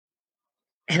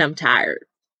and I'm tired.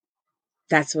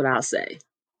 That's what I'll say.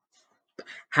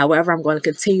 However, I'm going to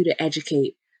continue to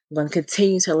educate. I'm going to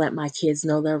continue to let my kids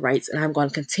know their rights, and I'm going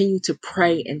to continue to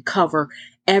pray and cover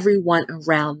everyone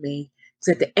around me.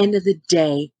 Because at the end of the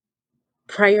day,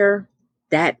 prayer,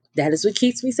 that is what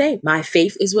keeps me sane. My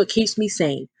faith is what keeps me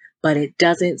sane, but it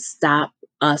doesn't stop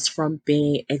us from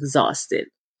being exhausted.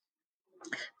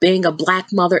 Being a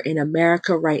Black mother in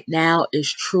America right now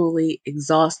is truly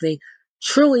exhausting,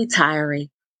 truly tiring,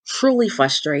 truly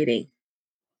frustrating.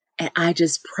 And I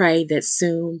just pray that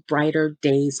soon brighter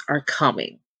days are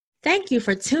coming. Thank you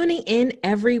for tuning in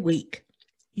every week.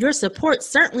 Your support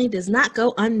certainly does not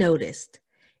go unnoticed.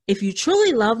 If you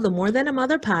truly love the More Than a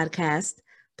Mother podcast,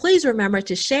 please remember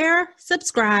to share,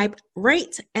 subscribe,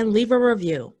 rate, and leave a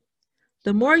review.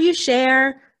 The more you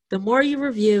share, the more you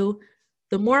review,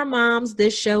 the more moms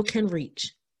this show can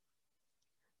reach.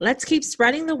 Let's keep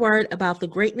spreading the word about the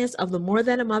greatness of the More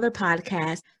Than a Mother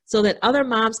podcast so that other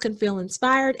moms can feel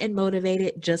inspired and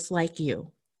motivated just like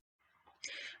you.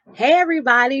 Hey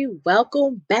everybody,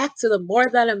 welcome back to the More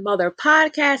Than a Mother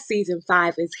podcast. Season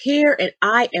 5 is here and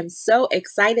I am so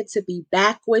excited to be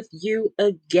back with you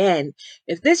again.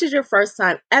 If this is your first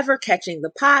time ever catching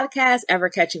the podcast, ever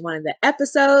catching one of the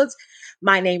episodes,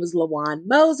 my name is Lawan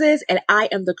Moses and I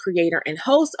am the creator and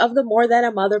host of the More Than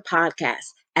a Mother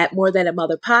podcast. At More Than a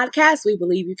Mother podcast, we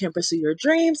believe you can pursue your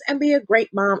dreams and be a great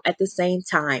mom at the same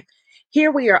time. Here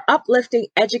we are uplifting,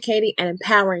 educating, and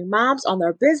empowering moms on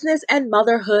their business and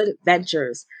motherhood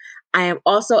ventures. I am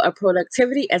also a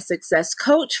productivity and success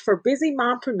coach for busy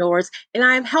mompreneurs, and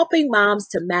I am helping moms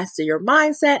to master your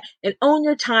mindset and own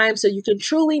your time so you can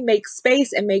truly make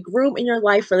space and make room in your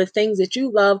life for the things that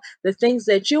you love, the things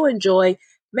that you enjoy.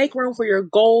 Make room for your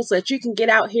goals so that you can get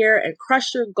out here and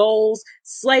crush your goals,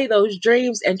 slay those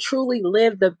dreams, and truly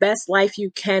live the best life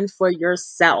you can for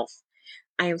yourself.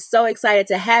 I am so excited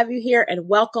to have you here and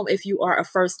welcome if you are a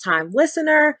first-time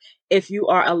listener. If you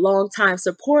are a long-time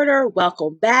supporter,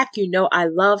 welcome back. You know I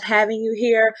love having you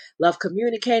here, love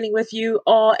communicating with you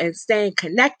all and staying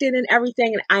connected and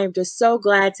everything. And I am just so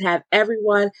glad to have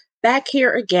everyone back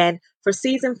here again for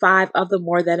Season 5 of the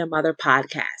More Than a Mother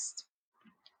podcast.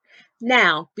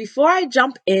 Now, before I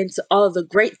jump into all of the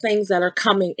great things that are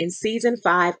coming in Season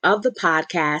 5 of the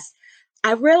podcast,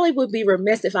 I really would be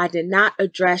remiss if I did not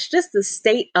address just the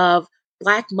state of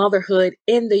Black motherhood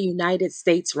in the United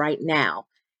States right now.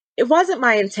 It wasn't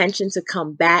my intention to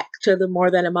come back to the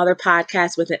More Than a Mother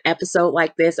podcast with an episode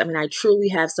like this. I mean, I truly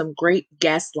have some great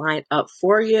guests lined up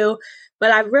for you,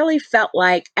 but I really felt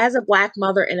like as a Black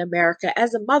mother in America,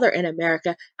 as a mother in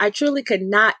America, I truly could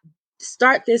not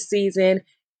start this season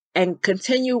and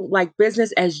continue like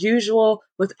business as usual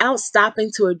without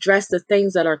stopping to address the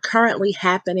things that are currently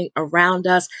happening around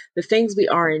us, the things we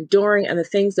are enduring, and the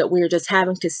things that we are just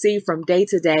having to see from day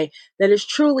to day that is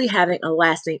truly having a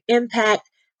lasting impact,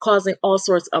 causing all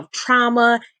sorts of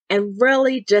trauma, and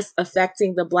really just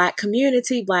affecting the Black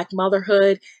community, Black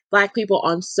motherhood, Black people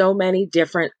on so many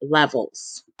different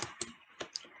levels.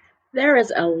 There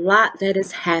is a lot that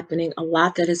is happening, a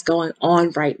lot that is going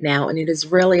on right now, and it is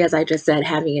really, as I just said,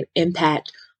 having an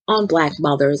impact on Black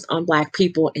mothers, on Black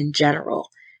people in general.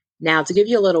 Now, to give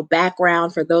you a little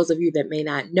background for those of you that may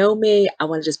not know me, I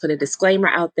want to just put a disclaimer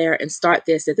out there and start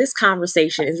that this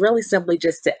conversation is really simply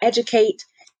just to educate,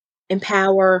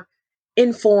 empower,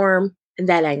 inform, and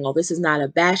that angle. This is not a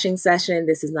bashing session.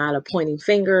 This is not a pointing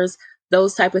fingers.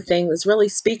 Those type of things. It's really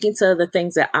speaking to the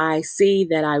things that I see,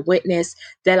 that I witness,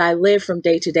 that I live from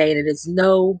day to day. And it is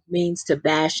no means to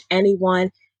bash anyone.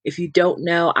 If you don't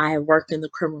know, I have worked in the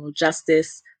criminal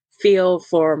justice field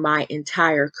for my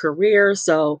entire career.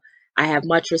 So I have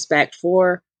much respect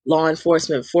for law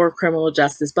enforcement, for criminal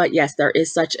justice. But yes, there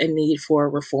is such a need for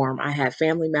reform. I have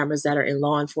family members that are in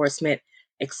law enforcement,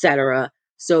 etc.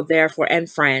 So therefore,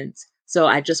 and friends. So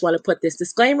I just want to put this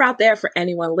disclaimer out there for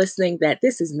anyone listening that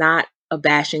this is not a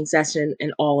bashing session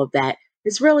and all of that.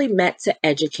 It's really meant to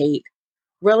educate,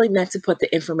 really meant to put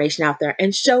the information out there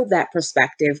and show that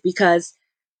perspective because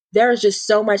there is just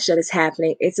so much that is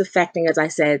happening. It's affecting, as I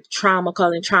said, trauma,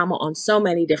 causing trauma on so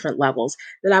many different levels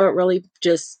that I would really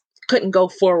just couldn't go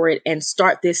forward and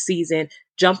start this season,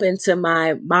 jump into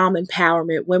my mom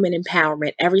empowerment, women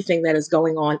empowerment, everything that is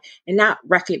going on and not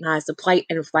recognize the plight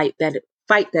and fight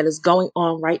that is going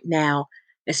on right now,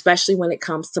 especially when it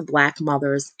comes to Black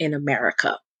mothers in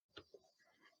America.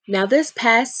 Now, this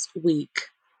past week,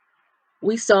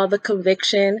 we saw the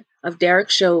conviction of Derek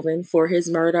Chauvin for his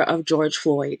murder of George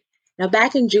Floyd. Now,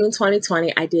 back in June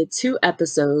 2020, I did 2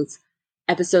 episodes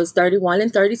 31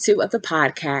 and 32 of the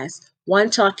podcast, One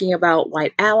talking about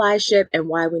white allyship and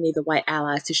why we need the white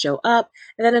allies to show up,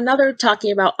 and then another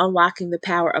talking about unlocking the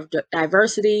power of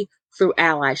diversity through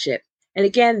allyship. And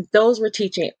again, those were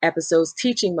teaching episodes,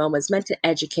 teaching moments meant to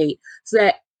educate so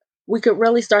that we could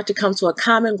really start to come to a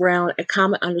common ground, a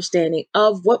common understanding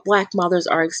of what Black mothers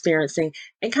are experiencing,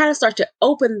 and kind of start to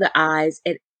open the eyes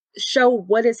and show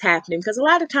what is happening. Because a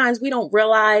lot of times we don't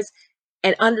realize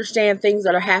and understand things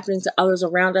that are happening to others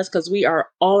around us because we are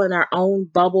all in our own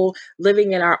bubble,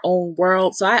 living in our own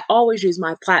world. So I always use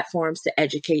my platforms to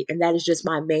educate, and that is just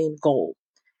my main goal.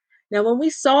 Now, when we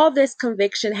saw this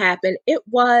conviction happen, it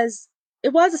was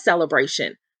a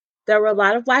celebration. There were a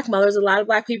lot of Black mothers, a lot of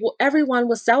Black people. Everyone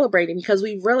was celebrating because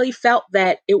we really felt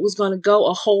that it was going to go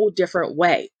a whole different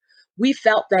way. We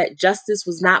felt that justice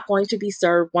was not going to be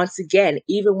served once again,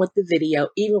 even with the video,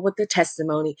 even with the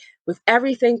testimony, with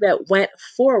everything that went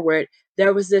forward.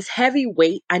 There was this heavy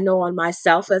weight, I know, on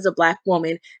myself as a Black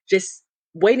woman, just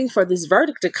waiting for this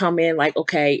verdict to come in. Like,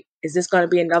 okay, is this going to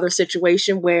be another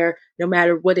situation where no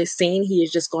matter what is seen, he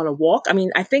is just going to walk? I mean,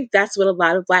 I think that's what a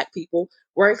lot of Black people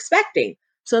were expecting.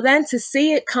 So then to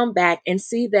see it come back and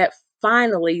see that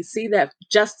finally, see that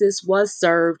justice was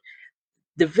served,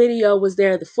 the video was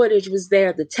there, the footage was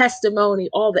there, the testimony,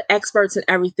 all the experts and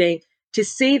everything, to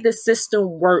see the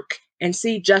system work and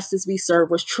see justice be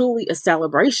served was truly a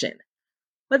celebration.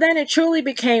 But then it truly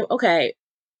became, okay,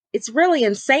 it's really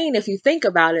insane if you think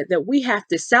about it that we have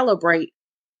to celebrate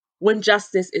when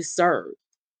justice is served.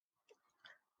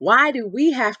 Why do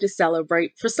we have to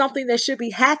celebrate for something that should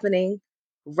be happening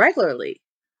regularly?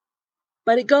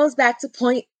 But it goes back to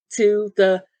point to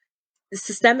the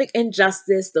systemic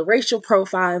injustice, the racial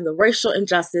profiling, the racial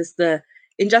injustice, the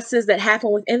injustices that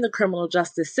happen within the criminal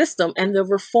justice system, and the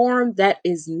reform that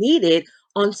is needed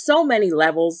on so many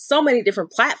levels, so many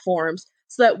different platforms,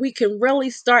 so that we can really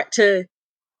start to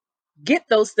get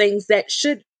those things that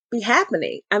should be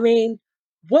happening. I mean,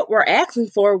 what we're asking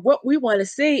for, what we want to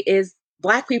see is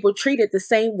Black people treated the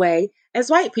same way as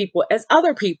white people, as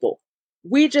other people.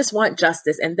 We just want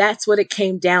justice, and that's what it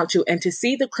came down to. And to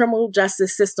see the criminal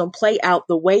justice system play out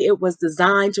the way it was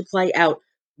designed to play out,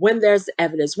 when there's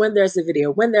evidence, when there's a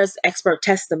video, when there's expert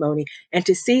testimony, and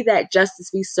to see that justice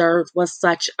be served was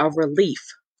such a relief.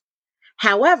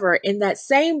 However, in that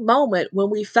same moment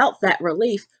when we felt that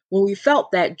relief, when we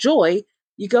felt that joy,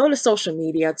 you go to social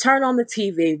media, turn on the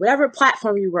TV, whatever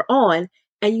platform you were on,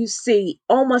 and you see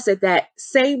almost at that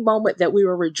same moment that we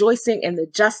were rejoicing in the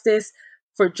justice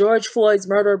for George Floyd's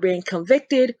murderer being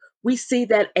convicted, we see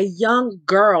that a young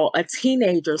girl, a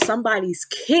teenager, somebody's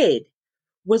kid,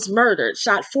 was murdered,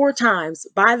 shot 4 times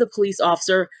by the police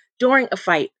officer during a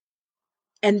fight.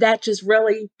 And that just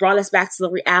really brought us back to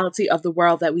the reality of the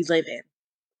world that we live in.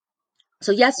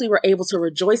 So, yes, we were able to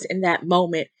rejoice in that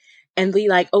moment and be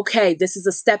like, okay, this is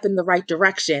a step in the right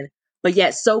direction. But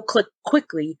yet, so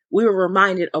quickly, we were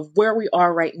reminded of where we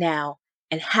are right now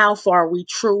and how far we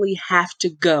truly have to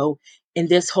go in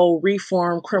this whole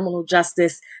reform, criminal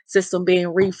justice system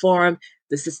being reformed,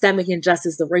 the systemic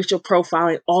injustice, the racial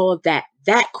profiling, all of that.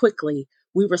 That quickly,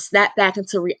 we were snapped back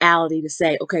into reality to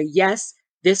say, okay, yes,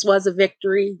 this was a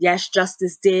victory. Yes,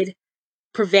 justice did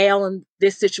prevail in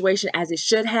this situation as it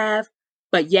should have.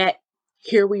 But yet,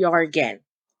 here we are again.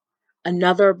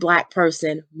 Another Black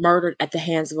person murdered at the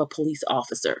hands of a police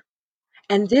officer.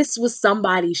 And this was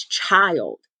somebody's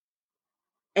child.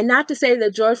 And not to say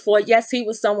that George Floyd, yes, he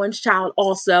was someone's child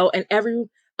also, and every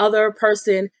other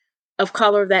person of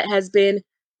color that has been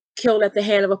killed at the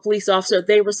hand of a police officer,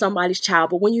 they were somebody's child.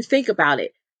 But when you think about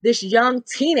it, this young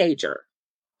teenager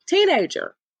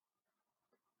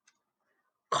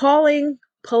calling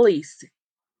police,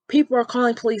 people are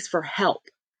calling police for help.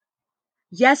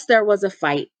 Yes, there was a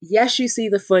fight. Yes, you see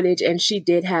the footage, and she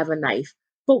did have a knife.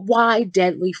 But why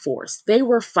deadly force? They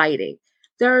were fighting.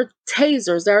 There are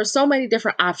tasers. There are so many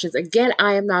different options. Again,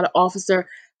 I am not an officer.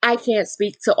 I can't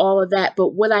speak to all of that. But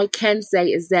what I can say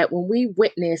is that when we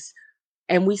witness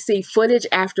and we see footage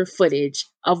after footage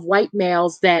of white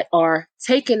males that are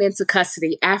taken into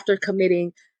custody after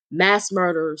committing mass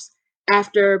murders,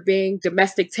 after being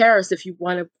domestic terrorists, if you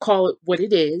want to call it what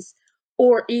it is,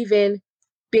 or even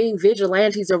being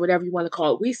vigilantes or whatever you want to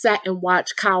call it. We sat and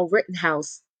watched Kyle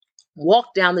Rittenhouse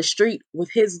walk down the street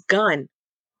with his gun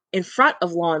in front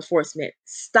of law enforcement,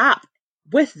 stop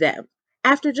with them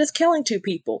after just killing 2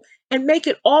 people, and make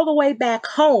it all the way back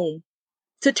home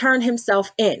to turn himself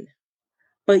in.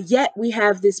 But yet we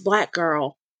have this Black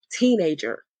girl,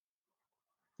 teenager,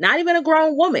 not even a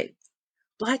grown woman,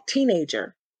 Black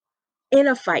teenager, in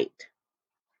a fight.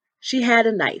 She had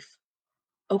a knife.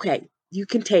 Okay, you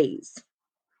can tase.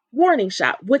 Warning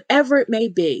shot, whatever it may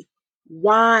be.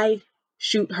 Why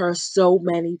shoot her so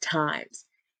many times.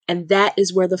 And that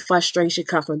is where the frustration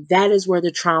comes from. That is where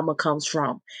the trauma comes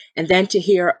from. And then to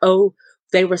hear, oh,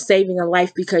 they were saving a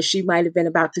life because she might have been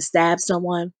about to stab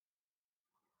someone.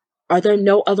 Are there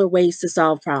no other ways to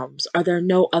solve problems? Are there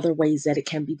no other ways that it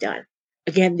can be done?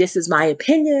 Again, this is my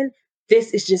opinion.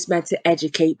 This is just meant to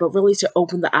educate, but really to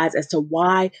open the eyes as to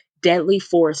why deadly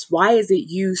force, why is it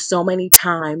used so many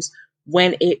times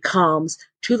when it comes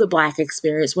to the Black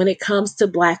experience, when it comes to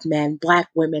Black men, Black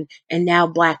women, and now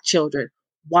Black children?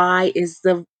 Why is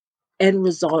the end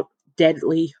result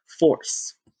deadly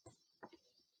force?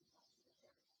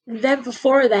 And then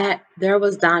before that, there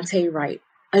was Daunte Wright.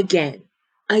 Again,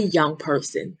 a young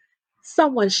person,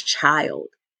 someone's child,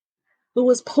 who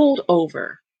was pulled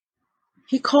over.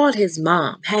 He called his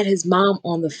mom, had his mom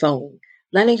on the phone,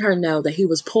 letting her know that he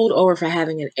was pulled over for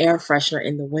having an air freshener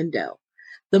in the window.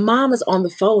 The mom is on the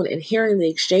phone and hearing the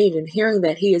exchange and hearing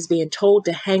that he is being told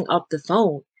to hang up the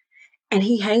phone. And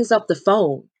he hangs up the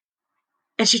phone.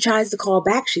 And she tries to call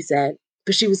back, she said,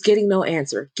 but she was getting no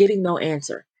answer, getting no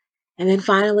answer. And then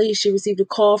finally, she received a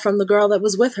call from the girl that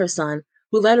was with her son,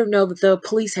 who let her know that the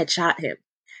police had shot him.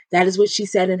 That is what she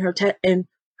said in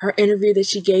her interview that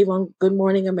she gave on Good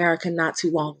Morning America not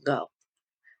too long ago.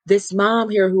 This mom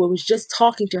here, who was just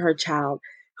talking to her child,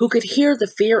 who could hear the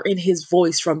fear in his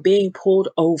voice from being pulled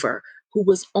over, who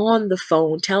was on the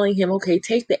phone telling him, okay,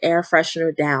 take the air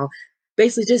freshener down,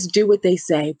 basically just do what they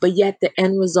say, but yet the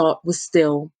end result was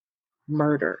still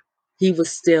murder. He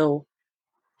was still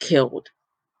killed,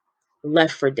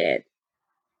 left for dead.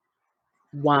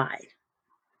 Why?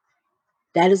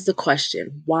 That is the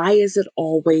question. Why is it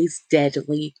always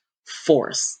deadly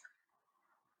force?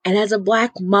 And as a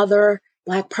Black mother,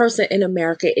 Black person in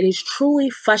America, it is truly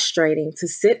frustrating to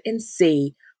sit and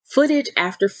see footage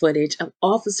after footage of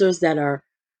officers that are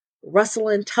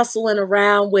rustling, tussling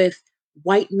around with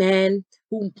white men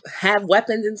who have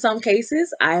weapons in some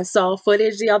cases. I saw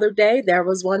footage the other day. There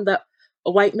was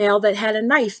a white male that had a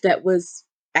knife that was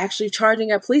actually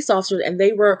charging at police officers, and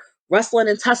they were rustling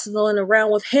and tussling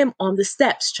around with him on the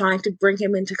steps, trying to bring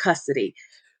him into custody.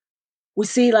 We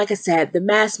see, like I said, the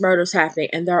mass murders happening,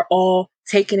 and they're all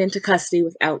taken into custody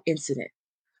without incident.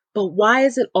 But why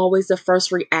is it always the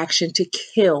first reaction to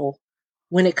kill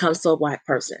when it comes to a Black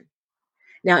person?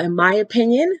 Now, in my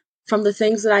opinion, from the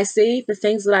things that I see, the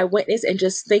things that I witness, and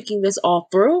just thinking this all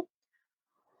through,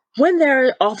 when there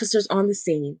are officers on the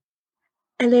scene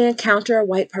and they encounter a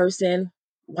white person,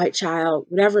 white child,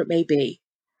 whatever it may be,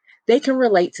 they can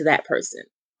relate to that person,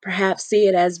 perhaps see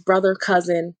it as brother,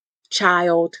 cousin,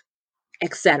 child,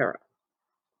 etc.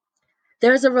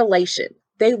 There's a relation.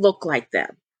 They look like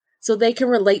them, so they can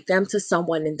relate them to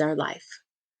someone in their life.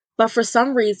 But for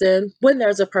some reason, when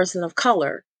there's a person of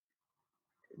color,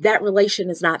 that relation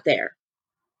is not there.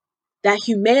 That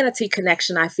humanity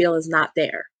connection, I feel, is not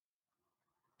there.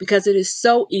 Because it is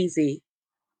so easy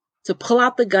to pull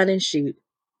out the gun and shoot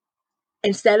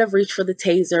instead of reach for the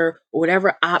taser or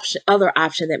whatever other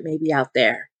option that may be out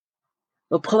there.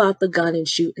 But pull out the gun and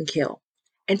shoot and kill.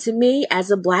 And to me, as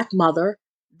a Black mother,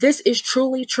 this is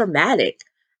truly traumatic.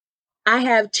 I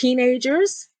have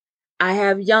teenagers, I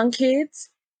have young kids,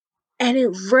 and it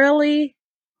really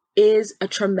is a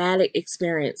traumatic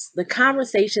experience. The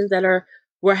conversations that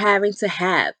we're having to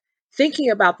have,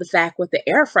 thinking about the fact with the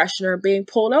air freshener being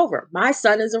pulled over. My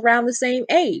son is around the same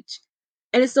age.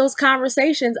 And it's those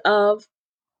conversations of,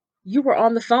 you were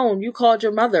on the phone, you called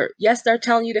your mother. Yes, they're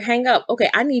telling you to hang up. Okay,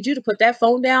 I need you to put that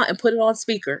phone down and put it on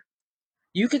speaker.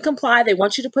 You can comply. They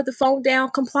want you to put the phone down,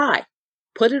 comply.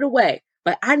 Put it away.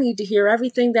 But I need to hear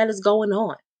everything that is going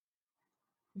on.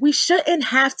 We shouldn't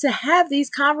have to have these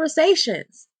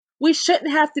conversations. We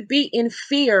shouldn't have to be in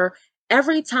fear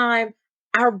every time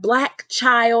our Black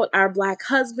child, our Black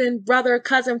husband, brother,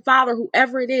 cousin, father,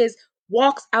 whoever it is,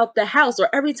 walks out the house, or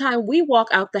every time we walk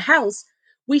out the house.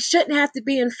 We shouldn't have to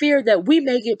be in fear that we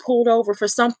may get pulled over for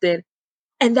something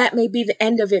and that may be the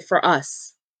end of it for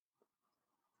us.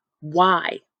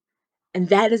 Why? And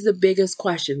that is the biggest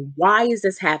question. Why is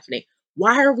this happening?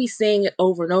 Why are we seeing it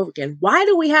over and over again? Why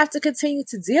do we have to continue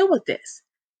to deal with this?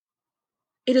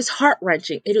 It is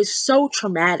heart-wrenching. It is so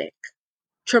traumatic.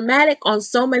 Traumatic on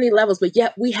so many levels, but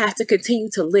yet we have to continue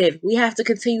to live. We have to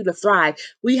continue to thrive.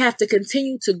 We have to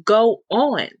continue to go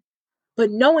on. But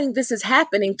knowing this is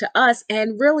happening to us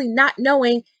and really not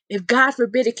knowing if, God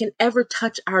forbid, it can ever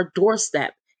touch our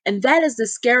doorstep. And that is the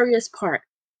scariest part,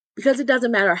 because it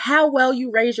doesn't matter how well you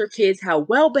raise your kids, how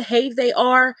well behaved they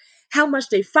are, how much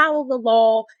they follow the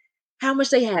law, how much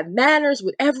they have manners,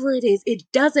 whatever it is, it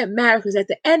doesn't matter, because at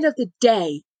the end of the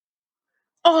day,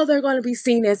 all they're going to be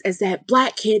seen as that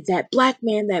Black kid, that Black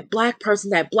man, that Black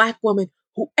person, that Black woman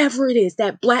whoever it is,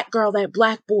 that black girl, that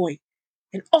black boy,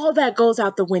 and all that goes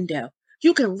out the window.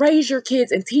 You can raise your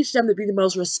kids and teach them to be the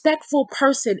most respectful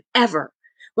person ever.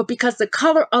 But because the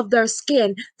color of their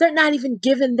skin, they're not even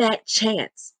given that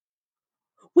chance.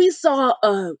 We saw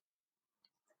a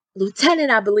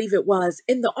lieutenant, I believe it was,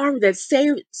 in the army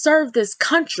that served this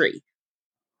country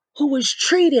who was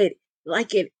treated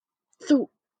like it through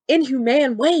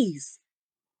inhumane ways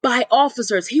by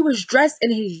officers. He was dressed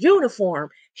in his uniform.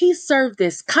 He served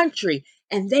this country,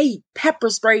 and they pepper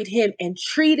sprayed him and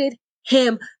treated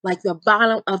him like the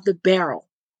bottom of the barrel.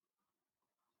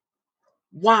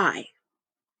 Why?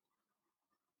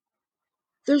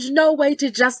 There's no way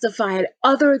to justify it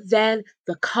other than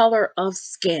the color of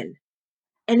skin.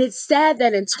 And it's sad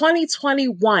that in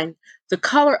 2021, the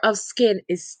color of skin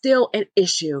is still an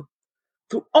issue.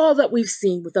 Through all that we've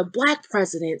seen with the black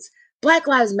presidents, Black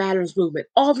Lives Matters movement,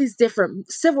 all these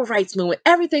different civil rights movement,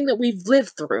 everything that we've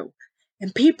lived through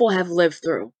and people have lived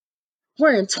through.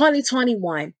 We're in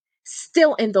 2021,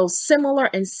 still in those similar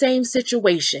and same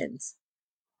situations.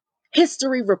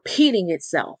 History repeating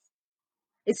itself.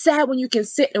 It's sad when you can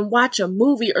sit and watch a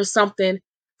movie or something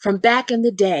from back in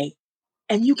the day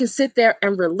and you can sit there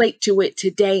and relate to it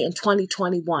today in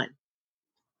 2021.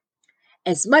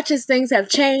 As much as things have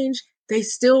changed, they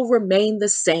still remain the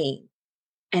same.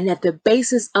 And at the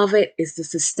basis of it is the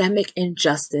systemic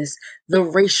injustice, the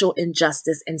racial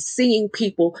injustice, and seeing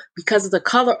people because of the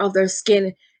color of their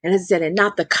skin, and as I said, and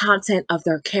not the content of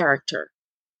their character.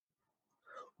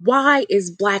 Why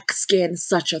is black skin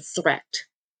such a threat?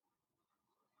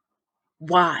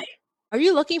 Why? Are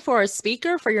you looking for a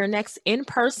speaker for your next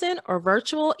in-person or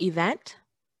virtual event?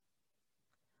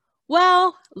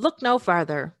 Well, look no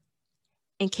further.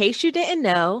 In case you didn't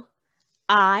know,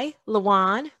 I,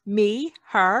 Lawan, me,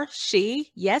 her,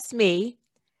 she, yes, me,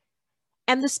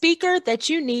 am the speaker that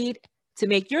you need to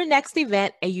make your next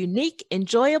event a unique,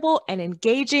 enjoyable, and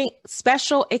engaging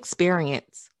special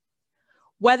experience.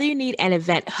 Whether you need an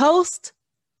event host,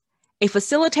 a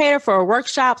facilitator for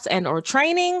workshops and or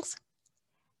trainings,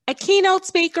 a keynote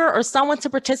speaker or someone to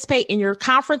participate in your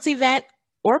conference event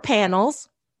or panels,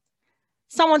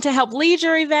 someone to help lead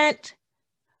your event,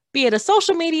 be it a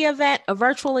social media event, a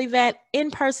virtual event,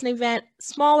 in-person event,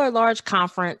 small or large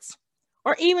conference,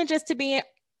 or even just to be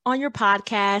on your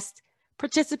podcast,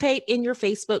 participate in your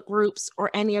Facebook groups or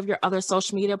any of your other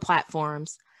social media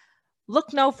platforms.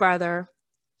 Look no further.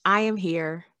 I am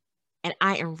here and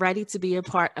I am ready to be a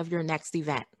part of your next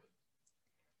event.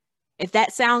 If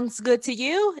that sounds good to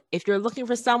you, if you're looking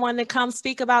for someone to come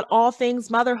speak about all things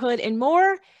motherhood and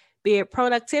more, be it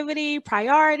productivity,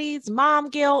 priorities, mom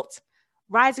guilt,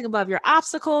 rising above your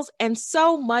obstacles, and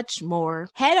so much more,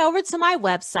 head over to my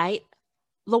website,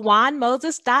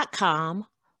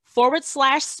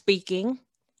 lawanmoses.com/speaking,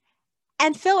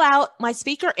 and fill out my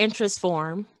speaker interest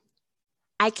form.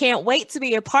 I can't wait to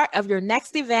be a part of your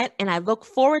next event, and I look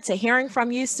forward to hearing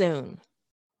from you soon.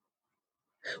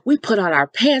 We put on our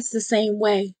pants the same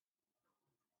way.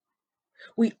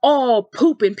 We all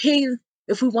poop and pee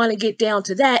if we want to get down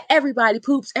to that. Everybody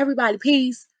poops, everybody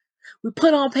pees. We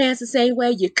put on pants the same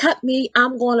way. You cut me,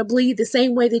 I'm going to bleed the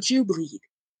same way that you bleed.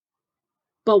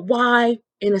 But why,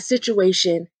 in a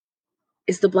situation,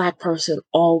 is the black person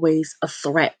always a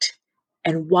threat?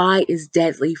 And why is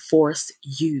deadly force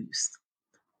used?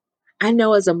 I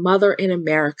know as a mother in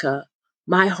America,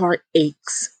 my heart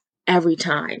aches every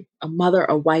time. A mother,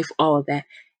 a wife, all of that.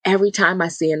 Every time I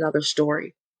see another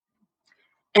story.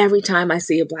 Every time I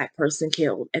see a black person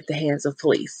killed at the hands of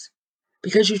police.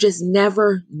 Because you just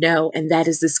never know, and that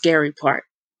is the scary part.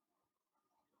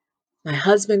 My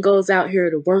husband goes out here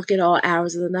to work at all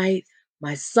hours of the night.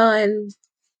 My son,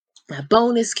 my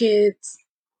bonus kids,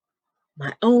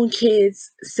 my own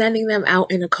kids, sending them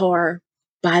out in a car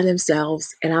by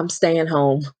themselves, and I'm staying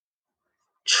home.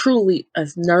 Truly a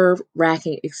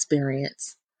nerve-wracking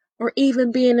experience. Or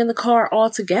even being in the car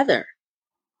all together.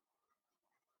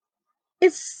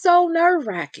 It's so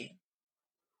nerve-wracking.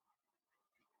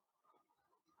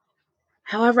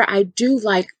 However, I do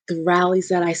like the rallies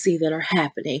that I see that are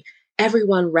happening.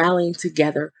 Everyone rallying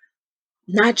together.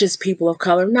 Not just people of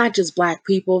color, not just black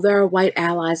people. There are white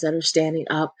allies that are standing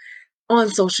up. On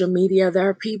social media, there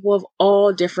are people of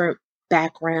all different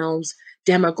backgrounds,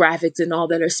 demographics, and all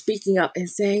that are speaking up and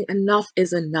saying enough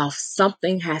is enough.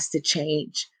 Something has to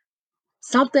change.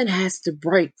 Something has to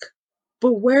break.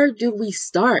 But where do we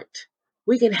start?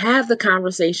 We can have the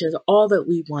conversations all that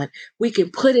we want. We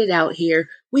can put it out here.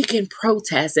 We can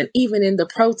protest. And even in the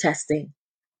protesting,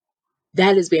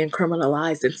 that is being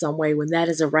criminalized in some way when that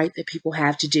is a right that people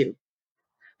have to do.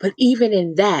 But even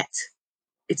in that,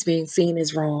 it's being seen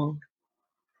as wrong,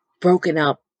 broken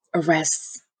up,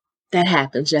 arrests that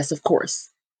happens, yes, of course.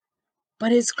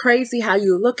 But it's crazy how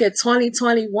you look at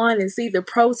 2021 and see the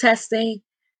protesting,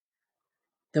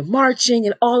 the marching,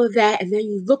 and all of that. And then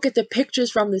you look at the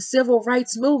pictures from the civil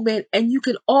rights movement and you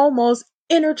can almost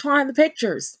intertwine the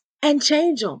pictures and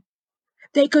change them.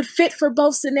 They could fit for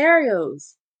both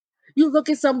scenarios. You look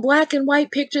at some black and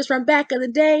white pictures from back in the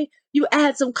day, you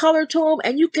add some color to them,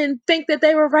 and you can think that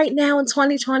they were right now in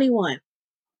 2021.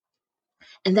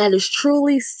 And that is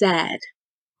truly sad.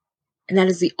 And that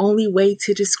is the only way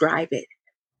to describe it.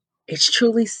 It's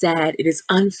truly sad. It is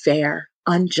unfair,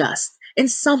 unjust, and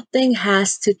something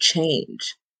has to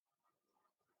change.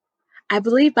 I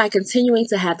believe by continuing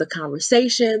to have the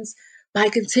conversations, by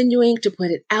continuing to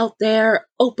put it out there,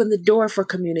 open the door for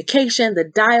communication, the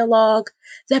dialogue,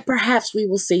 that perhaps we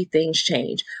will see things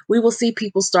change. We will see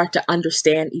people start to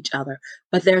understand each other,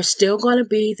 but there's still going to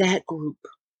be that group.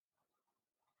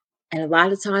 And a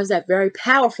lot of times, that very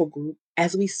powerful group,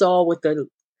 as we saw with the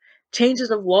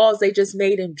changes of laws they just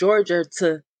made in Georgia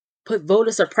to put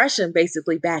voter suppression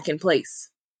basically back in place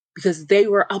because they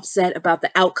were upset about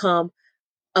the outcome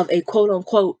of a quote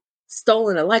unquote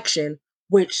stolen election,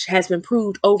 which has been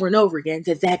proved over and over again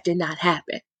that that did not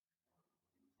happen.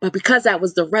 But because that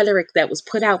was the rhetoric that was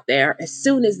put out there, as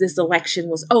soon as this election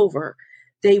was over,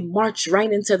 they marched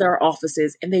right into their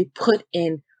offices and they put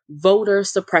in voter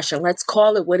suppression. Let's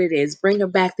call it what it is. Bring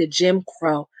them back to Jim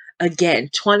Crow again,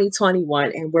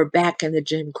 2021, and we're back in the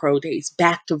Jim Crow days,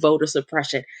 back to voter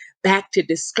suppression, back to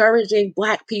discouraging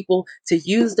Black people to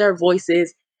use their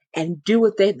voices and do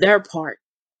what their part,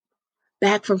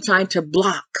 back from trying to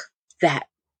block that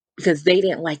because they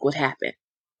didn't like what happened.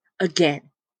 Again,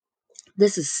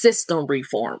 this is system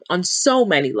reform on so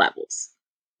many levels,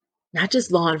 not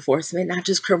just law enforcement, not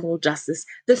just criminal justice,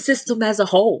 the system as a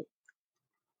whole.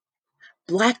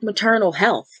 Black maternal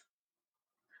health.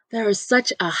 There is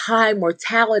such a high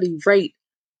mortality rate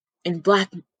in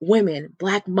Black women,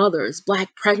 Black mothers,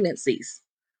 Black pregnancies.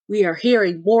 We are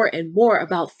hearing more and more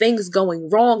about things going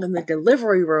wrong in the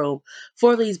delivery room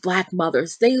for these Black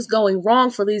mothers, things going wrong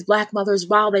for these Black mothers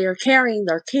while they are carrying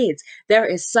their kids. There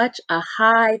is such a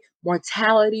high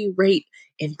mortality rate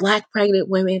in Black pregnant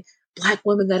women, Black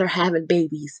women that are having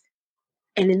babies.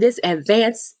 And in this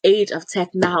advanced age of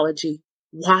technology,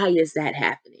 why is that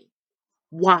happening?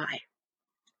 Why?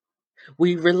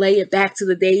 We relay it back to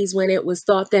the days when it was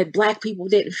thought that Black people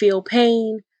didn't feel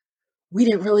pain. We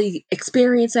didn't really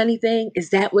experience anything. Is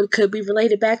that what it could be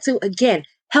related back to? Again,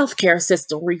 healthcare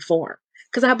system reform.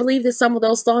 Because I believe that some of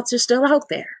those thoughts are still out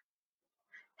there.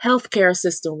 Healthcare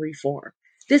system reform.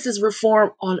 This is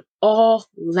reform on all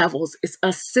levels. It's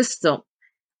a system,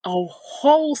 a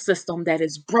whole system that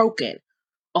is broken.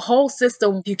 A whole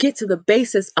system, if you get to the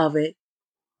basis of it,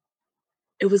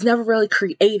 it was never really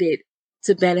created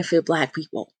to benefit Black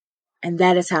people. And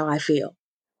that is how I feel.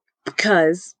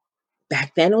 Because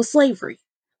back then it was slavery.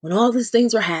 When all these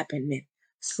things were happening,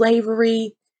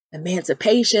 slavery,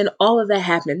 emancipation, all of that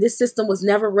happened. This system was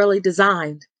never really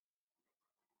designed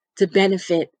to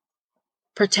benefit,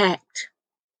 protect,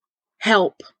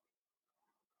 help,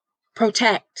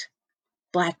 protect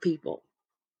Black people.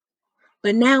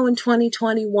 But now in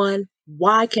 2021,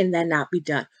 why can that not be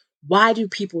done? Why do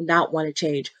people not want to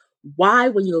change? Why,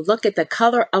 when you look at the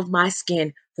color of my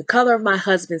skin, the color of my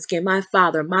husband's skin, my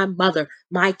father, my mother,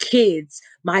 my kids,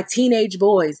 my teenage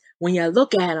boys, when you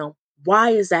look at them,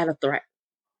 why is that a threat?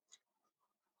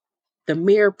 The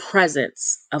mere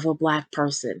presence of a Black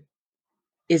person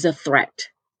is a threat.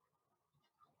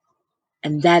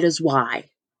 And that is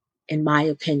why, in my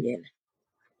opinion,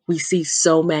 we see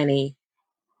so many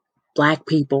Black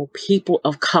people, people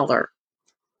of color,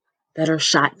 that are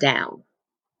shot down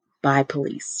by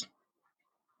police.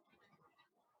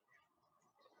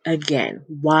 Again,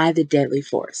 why the deadly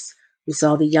force? We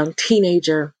saw the young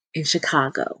teenager in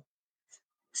Chicago,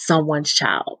 someone's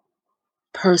child,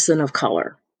 person of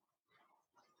color,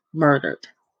 murdered,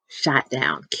 shot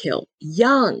down, killed,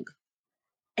 young.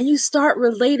 And you start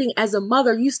relating as a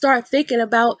mother, you start thinking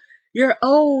about your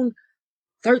own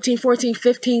 13, 14,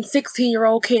 15,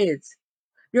 16-year-old kids,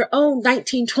 your own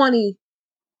 19, 20,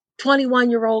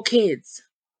 21-year-old kids,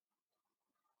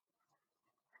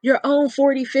 your own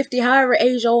 40, 50, however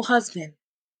age old husband,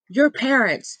 your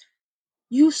parents.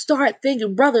 You start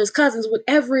thinking, brothers, cousins,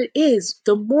 whatever it is,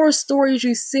 the more stories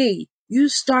you see, you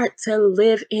start to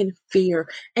live in fear.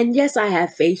 And yes, I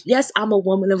have faith. Yes, I'm a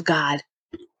woman of God.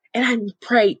 And I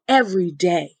pray every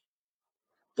day.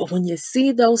 But when you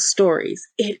see those stories,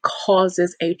 it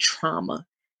causes a trauma.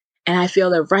 And I feel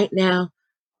that right now,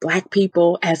 Black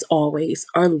people, as always,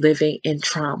 are living in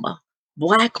trauma.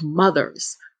 Black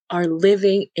mothers are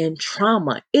living in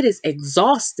trauma. It is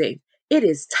exhausting. It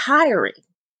is tiring.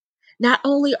 Not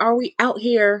only are we out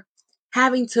here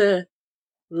having to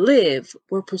live,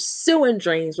 we're pursuing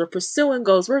dreams, we're pursuing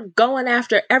goals, we're going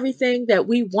after everything that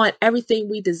we want, everything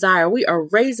we desire. We are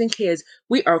raising kids,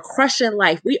 we are crushing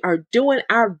life, we are doing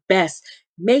our best,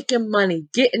 making money,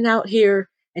 getting out here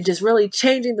and just really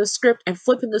changing the script and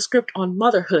flipping the script on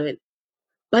motherhood.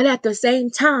 But at the same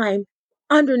time,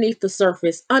 underneath the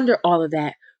surface, under all of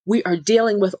that, we are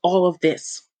dealing with all of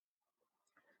this.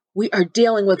 We are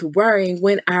dealing with worrying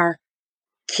when our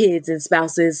kids and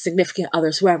spouses, significant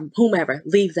others, whomever,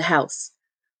 leave the house.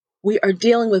 We are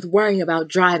dealing with worrying about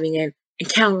driving and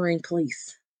encountering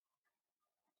police.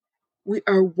 We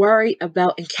are worried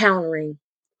about encountering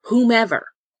whomever.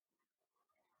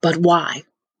 But why?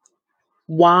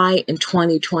 Why in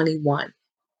 2021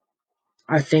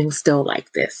 are things still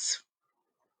like this?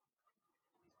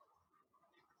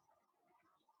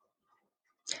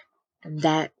 And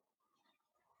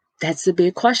that's the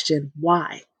big question.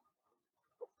 Why?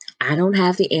 I don't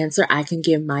have the answer. I can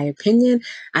give my opinion.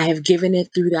 I have given it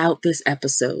throughout this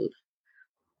episode.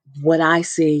 What I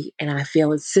see, and I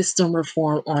feel it's system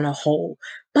reform on a whole,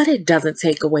 but it doesn't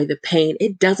take away the pain.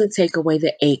 It doesn't take away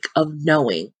the ache of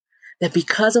knowing that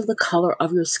because of the color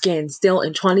of your skin, still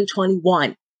in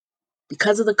 2021,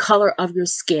 because of the color of your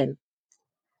skin,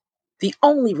 the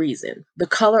only reason the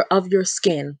color of your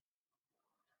skin,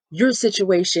 your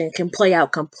situation can play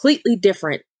out completely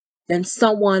different than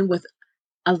someone with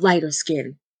a lighter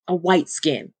skin, a white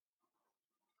skin,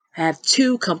 have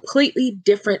two completely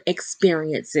different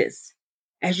experiences.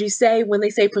 As you say, when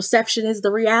they say perception is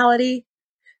the reality,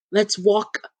 let's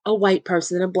walk a white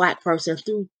person and a black person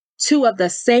through two of the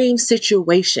same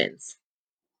situations.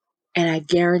 And I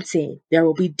guarantee there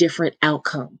will be different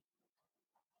outcome.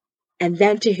 And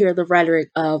then to hear the rhetoric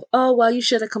of, oh, well, you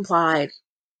should have complied.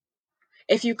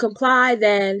 If you comply,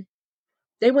 then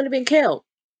they wouldn't have been killed.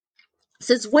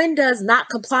 Since when does not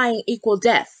complying equal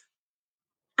death?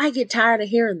 I get tired of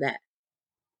hearing that.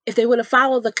 If they would have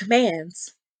followed the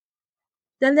commands,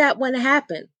 then that wouldn't have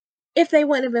happened. If they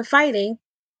wouldn't have been fighting,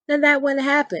 then that wouldn't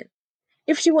have happened.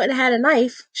 If she wouldn't have had a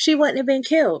knife, she wouldn't have been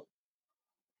killed.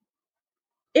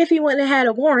 If he wouldn't have had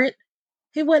a warrant,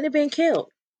 he wouldn't have been killed.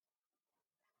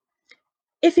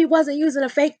 If he wasn't using a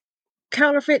fake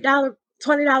counterfeit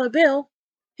 $20 bill,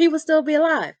 he would still be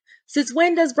alive. Since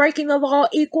when does breaking the law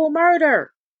equal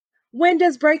murder? When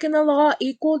does breaking the law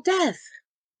equal death?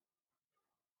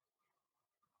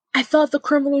 I thought the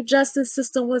criminal justice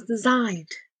system was designed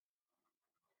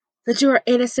that you are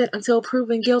innocent until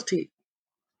proven guilty.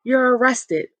 You're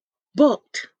arrested,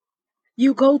 booked.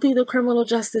 You go through the criminal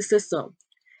justice system.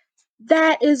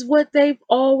 That is what they've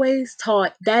always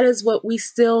taught. That is what we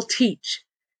still teach.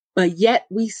 But yet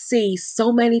we see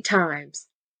so many times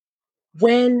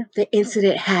when the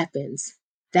incident happens,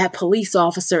 that police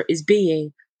officer is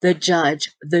being the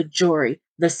judge, the jury,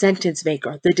 the sentence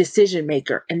maker, the decision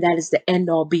maker, and that is the end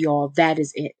all be all. That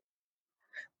is it.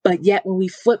 But yet when we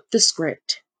flip the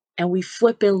script and we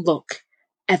flip and look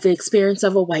at the experience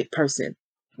of a white person,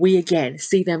 we again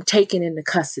see them taken into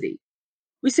custody.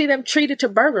 We see them treated to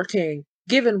Burger King,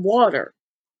 given water,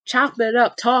 chopping it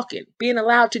up, talking, being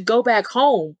allowed to go back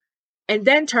home and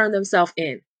then turn themselves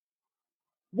in.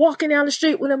 Walking down the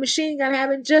street with a machine gun,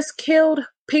 having just killed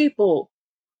people,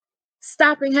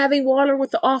 stopping, having water with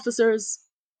the officers,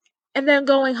 and then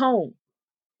going home.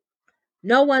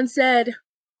 No one said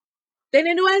they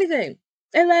didn't do anything.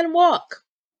 They let him walk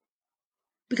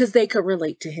because they could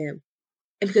relate to him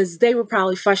and because they were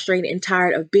probably frustrated and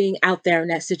tired of being out there in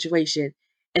that situation,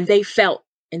 and they felt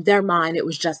in their mind it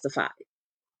was justified.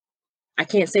 I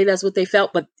can't say that's what they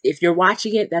felt, but if you're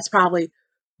watching it, that's probably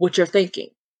what you're thinking.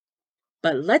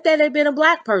 But let that have been a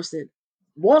black person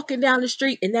walking down the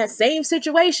street in that same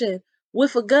situation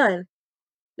with a gun,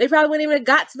 they probably wouldn't even have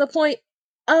got to the point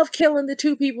of killing the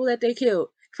two people that they killed.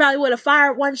 Probably would have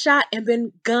fired one shot and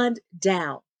been gunned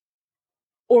down.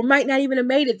 Or might not even have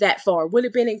made it that far. Would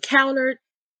have been encountered,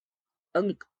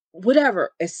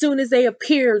 whatever, as soon as they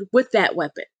appeared with that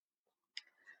weapon.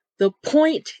 The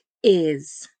point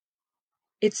is,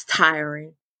 it's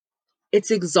tiring.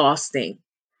 It's exhausting.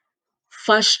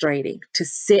 Frustrating to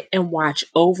sit and watch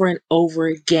over and over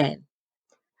again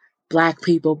Black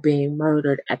people being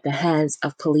murdered at the hands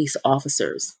of police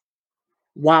officers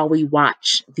while we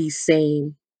watch these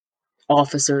same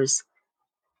officers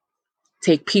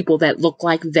take people that look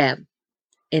like them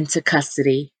into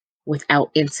custody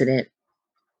without incident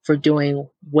for doing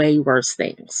way worse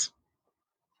things.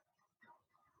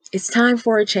 It's time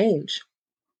for a change.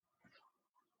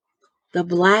 The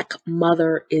Black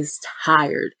mother is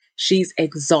tired. She's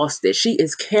exhausted. She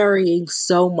is carrying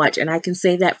so much. And I can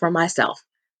say that for myself,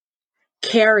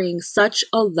 carrying such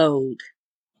a load.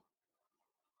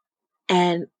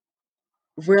 And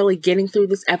really getting through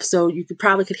this episode, you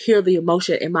could hear the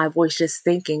emotion in my voice just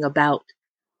thinking about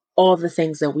all the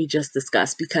things that we just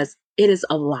discussed, because it is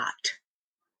a lot.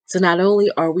 So not only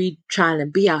are we trying to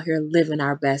be out here living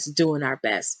our best, doing our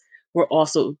best, we're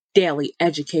also daily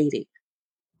educating,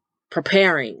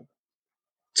 preparing,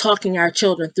 talking our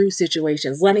children through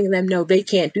situations, letting them know they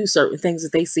can't do certain things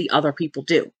that they see other people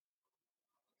do.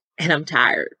 And I'm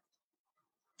tired.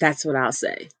 That's what I'll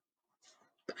say.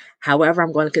 However,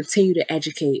 I'm going to continue to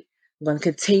educate. I'm going to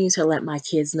continue to let my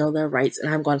kids know their rights,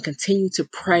 and I'm going to continue to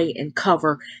pray and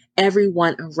cover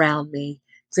everyone around me.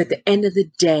 So at the end of the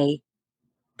day,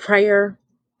 prayer,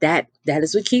 that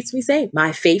is what keeps me sane.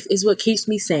 My faith is what keeps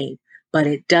me sane, but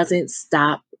it doesn't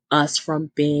stop us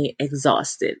from being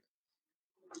exhausted.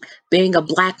 Being a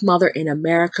Black mother in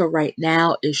America right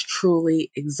now is truly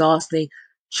exhausting,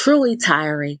 truly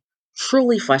tiring,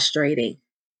 truly frustrating.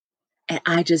 And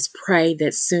I just pray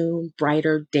that soon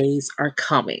brighter days are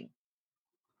coming.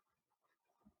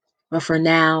 But for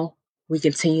now, we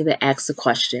continue to ask the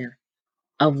question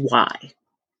of why.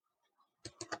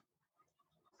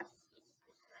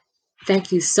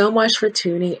 Thank you so much for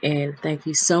tuning in. Thank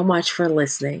you so much for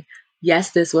listening.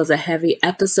 Yes, this was a heavy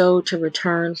episode to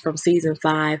return from season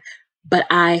 5, but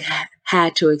I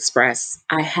had to express,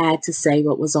 I had to say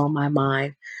what was on my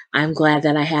mind. I'm glad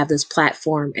that I have this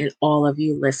platform and all of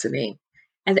you listening.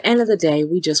 At the end of the day,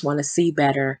 we just want to see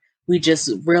better. We just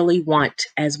really want,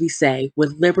 as we say,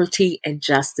 with liberty and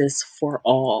justice for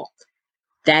all.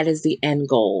 That is the end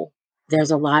goal.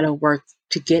 There's a lot of work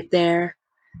to get there.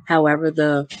 However,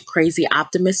 the crazy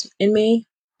optimist in me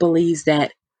believes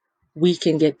that we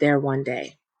can get there one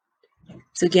day.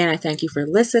 So, again, I thank you for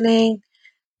listening.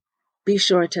 Be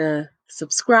sure to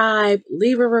subscribe,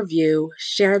 leave a review,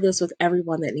 share this with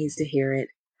everyone that needs to hear it.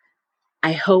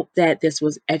 I hope that this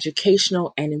was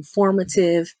educational and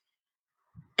informative,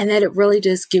 and that it really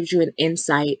just gives you an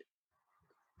insight.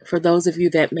 For those of you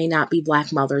that may not be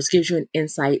Black mothers, gives you an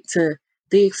insight to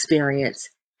the experience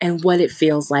and what it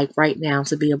feels like right now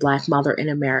to be a Black mother in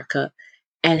America,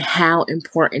 and how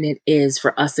important it is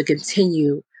for us to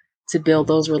continue to build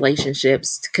those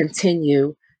relationships, to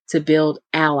continue to build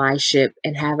allyship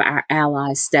and have our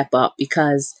allies step up,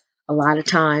 because a lot of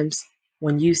times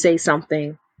when you say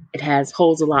something, it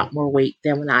holds a lot more weight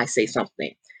than when I say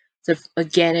something. So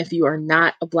again, if you are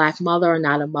not a Black mother or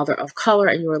not a mother of color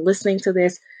and you are listening to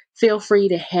this, feel free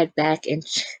to head back and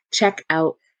check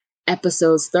out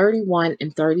episodes 31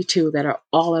 and 32 that are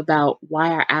all about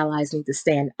why our allies need to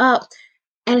stand up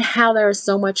and how there is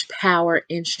so much power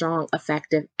in strong,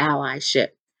 effective allyship.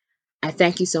 I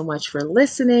thank you so much for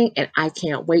listening, and I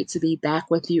can't wait to be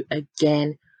back with you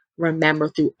again. Remember,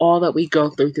 through all that we go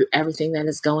through everything that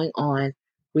is going on,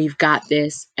 we've got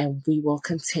this, and we will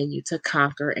continue to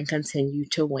conquer and continue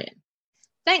to win.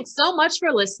 Thanks so much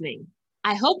for listening.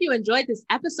 I hope you enjoyed this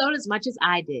episode as much as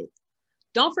I did.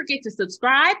 Don't forget to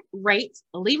subscribe, rate,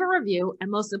 leave a review, and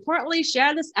most importantly,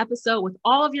 share this episode with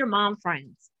all of your mom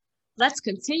friends. Let's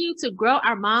continue to grow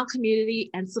our mom community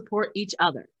and support each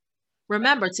other.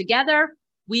 Remember, together,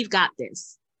 we've got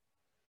this.